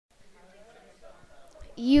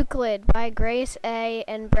Euclid by Grace A.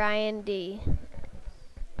 and Brian D.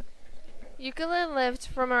 Euclid lived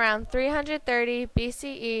from around 330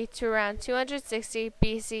 BCE to around 260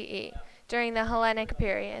 BCE during the Hellenic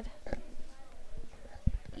period.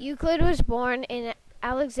 Euclid was born in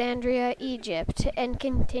Alexandria, Egypt, and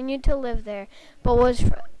continued to live there, but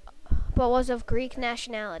was of Greek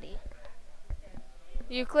nationality.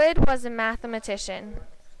 Euclid was a mathematician.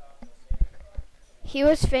 He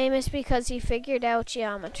was famous because he figured out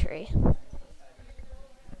geometry.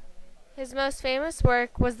 His most famous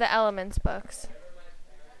work was the Elements books.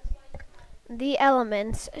 The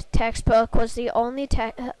Elements textbook was the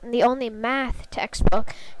only math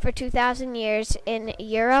textbook for 2,000 years in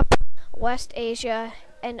Europe, West Asia,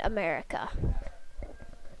 and America.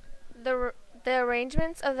 The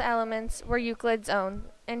arrangements of the elements were Euclid's own,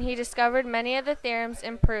 and he discovered many of the theorems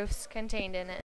and proofs contained in it.